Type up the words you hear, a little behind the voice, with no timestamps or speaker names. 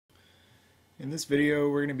In this video,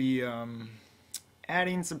 we're going to be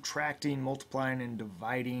adding, subtracting, multiplying, and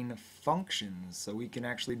dividing functions so we can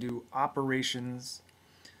actually do operations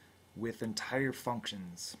with entire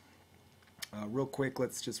functions. Real quick,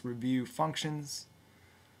 let's just review functions.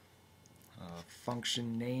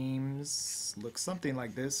 Function names look something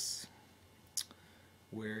like this,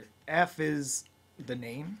 where f is the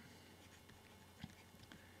name,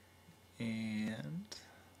 and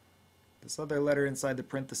this other letter inside the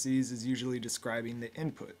parentheses is usually describing the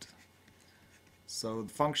input. So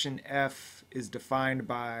the function f is defined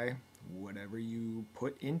by whatever you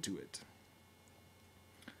put into it.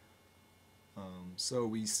 So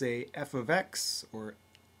we say f of x, or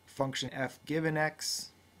function f given x.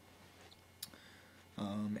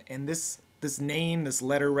 And this name, this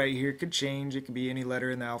letter right here, could change. It could be any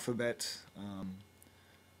letter in the alphabet.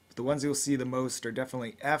 But the ones you'll see the most are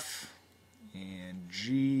definitely F and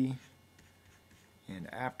G,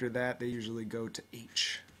 and after that they usually go to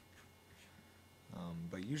H.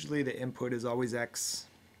 But usually the input is always X.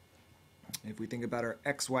 If we think about our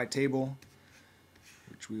XY table,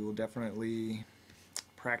 which we will definitely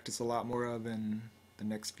practice a lot more of in the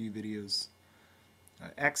next few videos,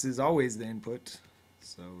 X is always the input.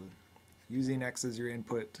 So using X as your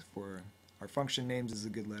input for our function names is a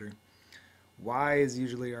good letter. Y is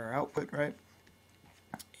usually our output, right?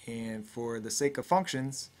 And for the sake of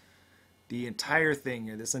functions, the entire thing,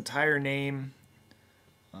 or this entire name,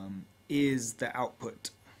 is the output.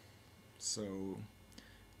 So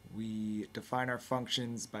we define our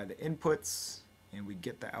functions by the inputs, and we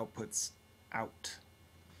get the outputs out.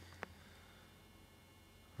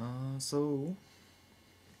 So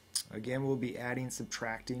again, we'll be adding,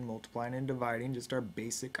 subtracting, multiplying, and dividing, just our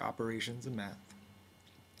basic operations in math,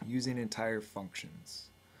 using entire functions.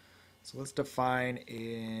 So let's define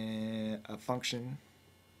a function.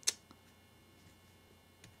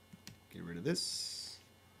 Get rid of this.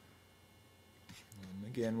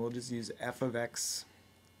 Again, we'll just use f of x.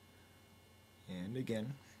 And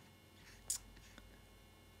again,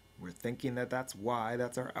 we're thinking that that's y,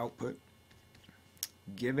 that's our output,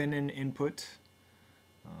 given an input.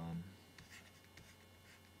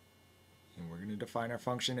 And we're going to define our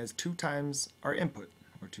function as 2 times our input,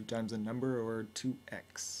 or 2 times a number, or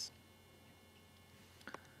 2x.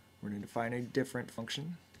 We're going to define a different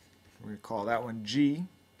function. We're going to call that one g,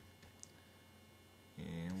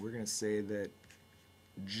 and we're going to say that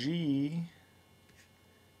g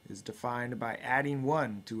is defined by adding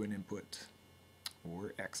 1 to an input,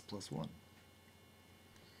 or x plus 1.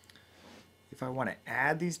 If I want to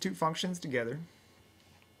add these two functions together,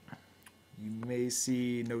 you may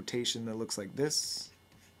see notation that looks like this,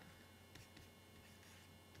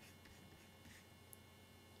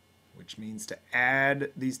 which means to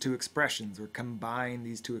add these two expressions, or combine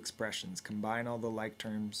these two expressions, combine all the like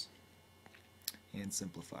terms and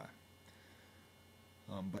simplify.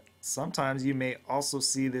 But sometimes you may also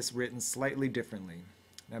see this written slightly differently.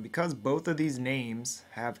 Now, because both of these names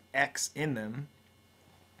have x in them,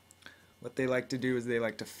 what they like to do is they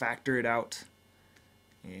like to factor it out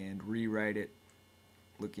and rewrite it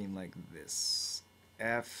looking like this: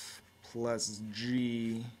 f plus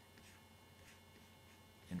g,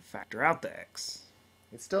 and factor out the x.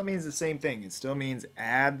 It still means the same thing. It still means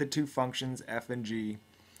add the two functions f and g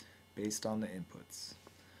based on the inputs.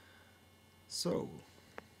 So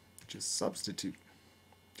just substitute.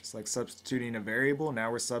 Just like substituting a variable, now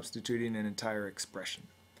we're substituting an entire expression.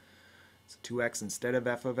 So 2x instead of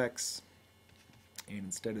f of x, and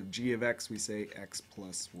instead of g of x we say x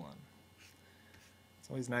plus 1. It's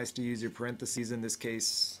always nice to use your parentheses in this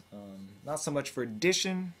case, not so much for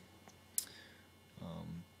addition,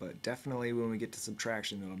 but definitely when we get to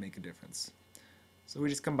subtraction it'll make a difference. So we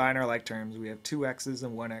just combine our like terms. We have 2x's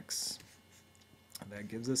and 1x. That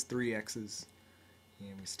gives us 3x's,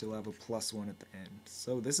 and we still have a plus 1 at the end.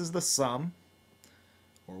 So this is the sum,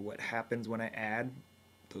 or what happens when I add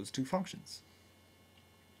those two functions.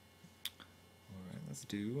 Alright, let's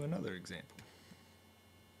do another example.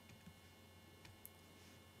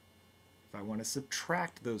 If I want to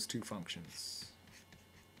subtract those two functions,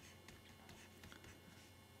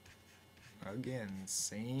 again,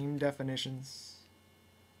 same definitions.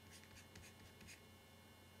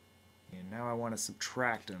 And now I want to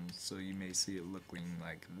subtract them, so you may see it looking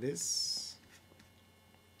like this.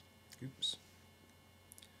 Oops.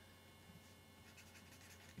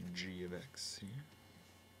 G of x here.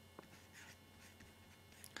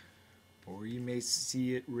 Or you may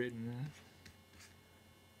see it written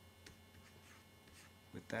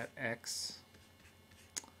with that x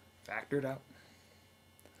factored out.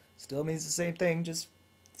 Still means the same thing, just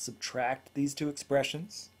subtract these two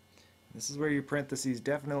expressions. This is where your parentheses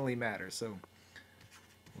definitely matter. So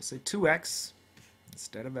we'll say 2x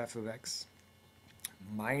instead of f of x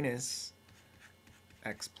minus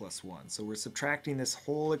x plus 1. So we're subtracting this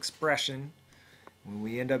whole expression. When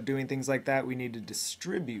we end up doing things like that, we need to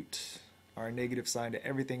distribute our negative sign to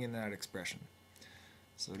everything in that expression.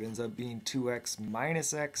 So it ends up being 2x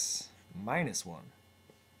minus x minus 1.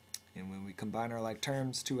 And when we combine our like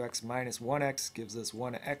terms, 2x minus 1x gives us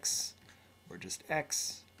 1x, or just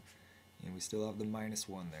x, and we still have the minus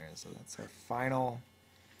 1 there. So that's our final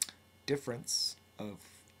difference of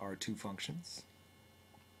our two functions.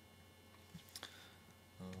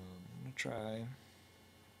 I'm going to try,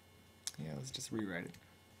 let's just rewrite it.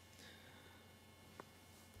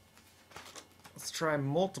 Let's try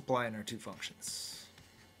multiplying our two functions.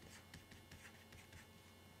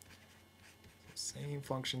 Same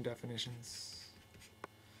function definitions.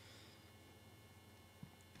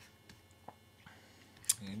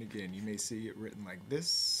 And again, you may see it written like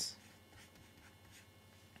this,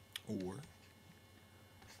 or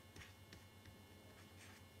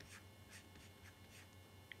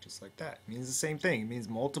just like that. It means the same thing. It means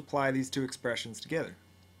multiply these two expressions together.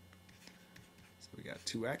 So we got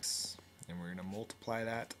 2x, and we're going to multiply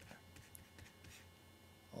that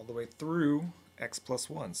all the way through x plus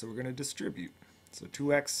 1. So we're going to distribute. So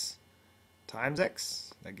 2x times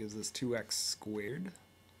x, that gives us 2x squared.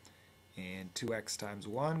 And 2x times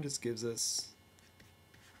 1 just gives us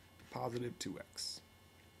positive 2x.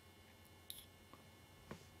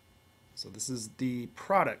 So this is the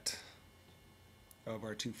product of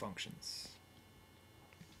our two functions.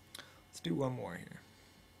 Let's do one more here.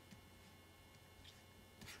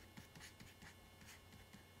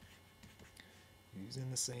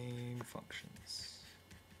 Using the same functions.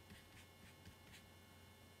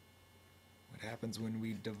 What happens when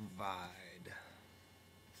we divide?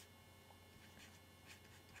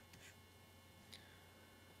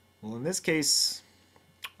 Well, in this case,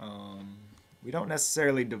 we don't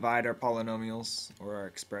necessarily divide our polynomials or our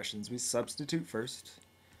expressions. We substitute first.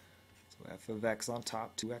 So f of x on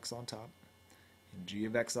top, 2x on top, and g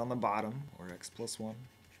of x on the bottom, or x plus 1.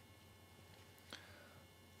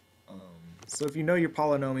 So if you know your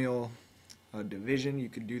polynomial division, you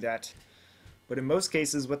could do that. But in most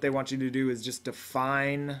cases, what they want you to do is just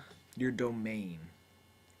define your domain.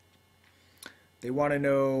 They want to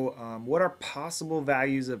know what are possible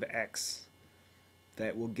values of x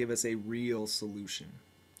that will give us a real solution.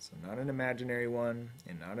 So not an imaginary one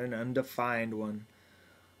and not an undefined one.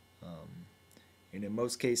 And in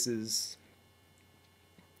most cases,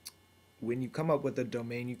 when you come up with a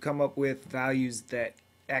domain, you come up with values that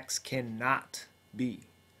x cannot be.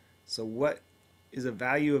 So what is a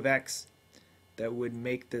value of x that would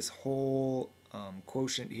make this whole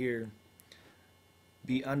quotient here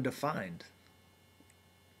be undefined?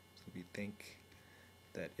 So we think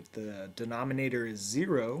that if the denominator is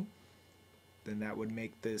 0, then that would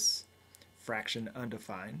make this fraction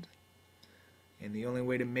undefined. And the only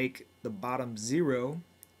way to make the bottom 0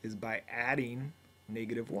 is by adding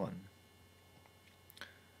negative 1.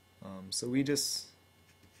 So we just,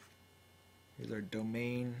 here's our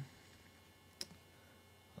domain,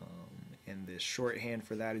 and the shorthand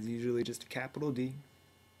for that is usually just a capital D.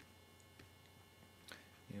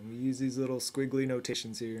 And we use these little squiggly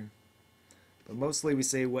notations here. But mostly we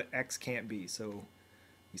say what x can't be. So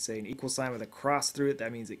we say an equal sign with a cross through it.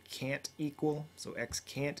 That means it can't equal. So x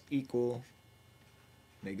can't equal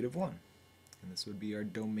negative 1. And this would be our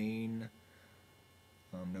domain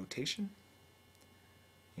notation.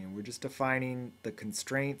 And we're just defining the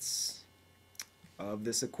constraints of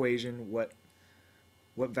this equation, what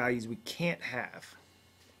values we can't have.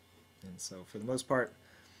 And so for the most part,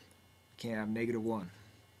 we can't have negative 1.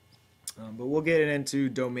 But we'll get into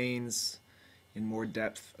domains in more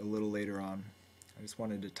depth a little later on. I just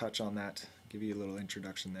wanted to touch on that, give you a little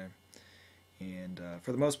introduction there. And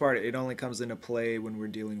for the most part, it only comes into play when we're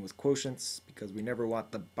dealing with quotients, because we never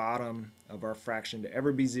want the bottom of our fraction to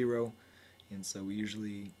ever be 0. And so we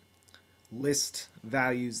usually list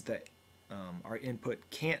values that our input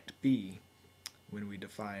can't be when we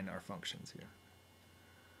define our functions here.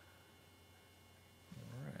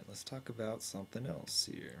 Alright, let's talk about something else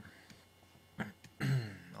here.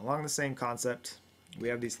 Along the same concept, we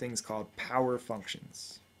have these things called power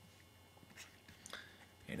functions.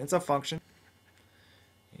 And it's a function.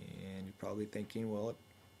 And you're probably thinking, well, it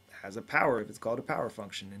has a power if it's called a power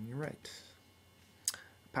function, and you're right.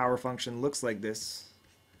 A power function looks like this.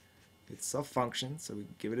 It's a function, so we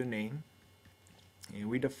give it a name. And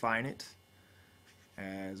we define it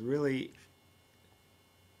as really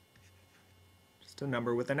just a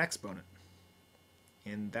number with an exponent.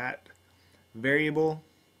 And that variable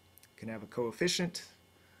can have a coefficient,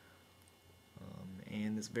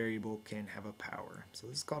 and this variable can have a power. So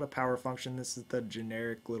this is called a power function. This is the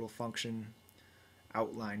generic little function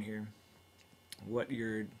outline here, what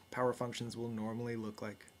your power functions will normally look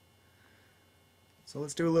like. So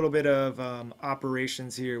let's do a little bit of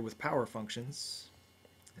operations here with power functions,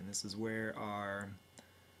 and this is where our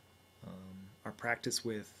practice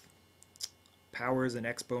with powers and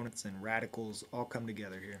exponents and radicals all come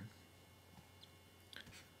together here.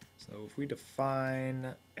 So if we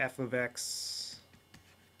define f of x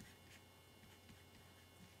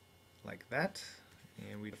like that,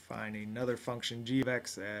 and we define another function g of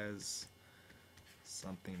x as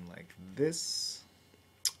something like this,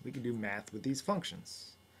 we can do math with these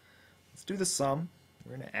functions. Let's do the sum.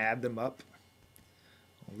 We're going to add them up.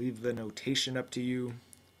 I'll leave the notation up to you,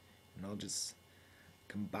 and I'll just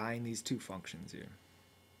combine these two functions here.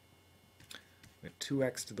 We have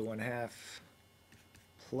 2x to the 1/2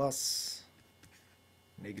 plus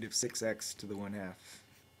negative 6x to the 1/2.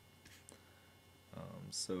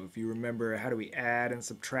 So if you remember, how do we add and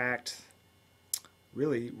subtract?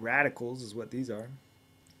 Really, radicals is what these are.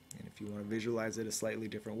 And if you want to visualize it a slightly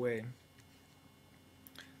different way,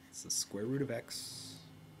 it's the square root of x.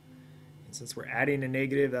 And since we're adding a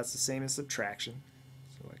negative, that's the same as subtraction.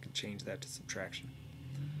 So I can change that to subtraction.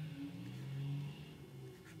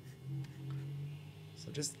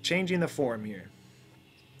 So just changing the form here.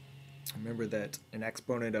 Remember that an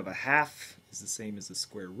exponent of 1/2 is the same as the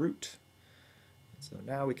square root. So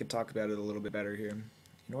now we can talk about it a little bit better here.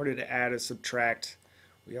 In order to add or subtract,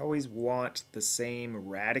 we always want the same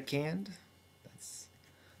radicand. That's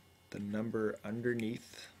the number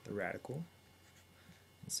underneath the radical.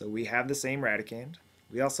 And so we have the same radicand.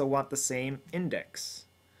 We also want the same index.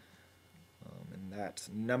 And that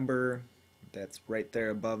number that's right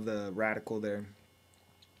there above the radical there,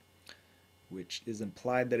 which is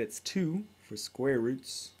implied that it's 2 for square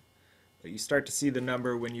roots. But you start to see the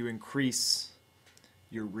number when you increase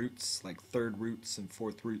your roots, like third roots and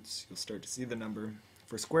fourth roots. You'll start to see the number.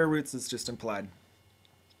 For square roots, it's just implied.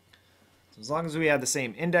 So as long as we have the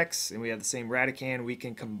same index and we have the same radicand, we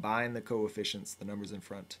can combine the coefficients, the numbers in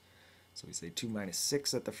front. So we say 2 minus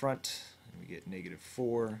 6 at the front, and we get negative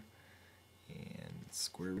 4. And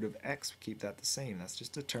square root of x, we keep that the same. That's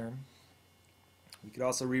just a term. We could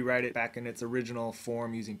also rewrite it back in its original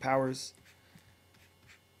form using powers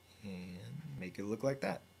and make it look like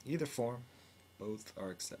that. Either form, both are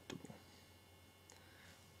acceptable.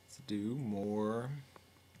 Let's do more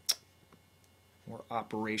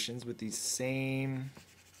operations with these same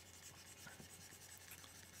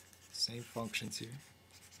functions here.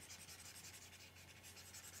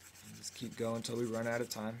 And just keep going until we run out of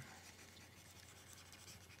time.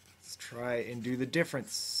 Let's try and do the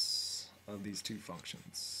difference of these two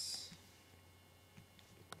functions.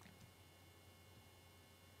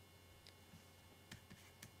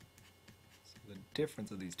 So the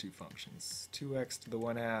difference of these two functions, 2x to the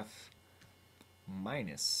 1/2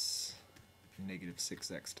 minus negative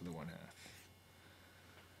 6x to the 1/2.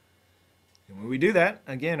 And when we do that,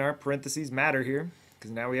 again, our parentheses matter here,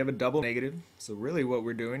 because now we have a double negative. So really what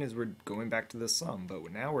we're doing is we're going back to the sum,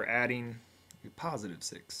 but now we're adding a positive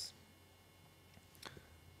 6.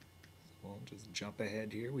 We'll just jump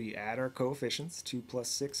ahead here. We add our coefficients. 2 plus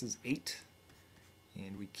 6 is 8.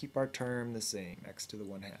 And we keep our term the same, x to the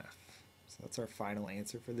 1/2. So that's our final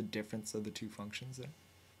answer for the difference of the two functions there.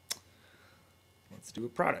 Let's do a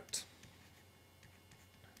product.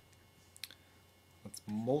 Let's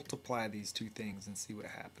multiply these two things and see what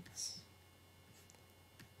happens.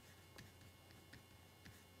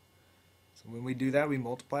 So when we do that, we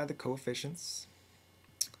multiply the coefficients,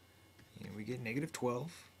 and we get negative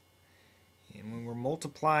 12. And when we're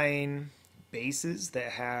multiplying bases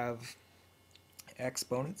that have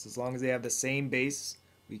exponents, as long as they have the same base,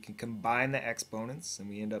 we can combine the exponents, and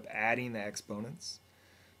we end up adding the exponents.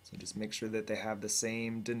 So just make sure that they have the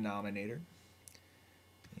same denominator.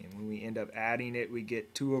 And when we end up adding it, we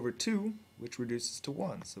get 2 over 2, which reduces to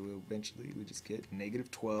 1. So eventually we just get negative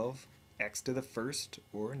 12 x to the first,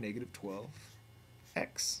 or negative 12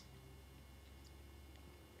 x.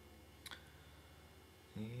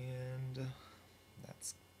 And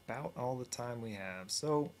that's about all the time we have.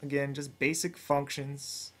 So again, just basic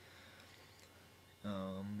functions.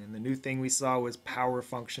 And the new thing we saw was power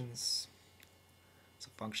functions. So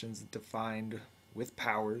functions defined with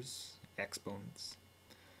powers, exponents.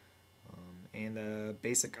 And the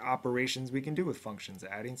basic operations we can do with functions,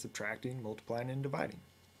 adding, subtracting, multiplying, and dividing.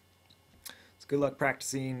 So good luck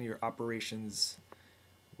practicing your operations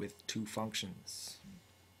with two functions.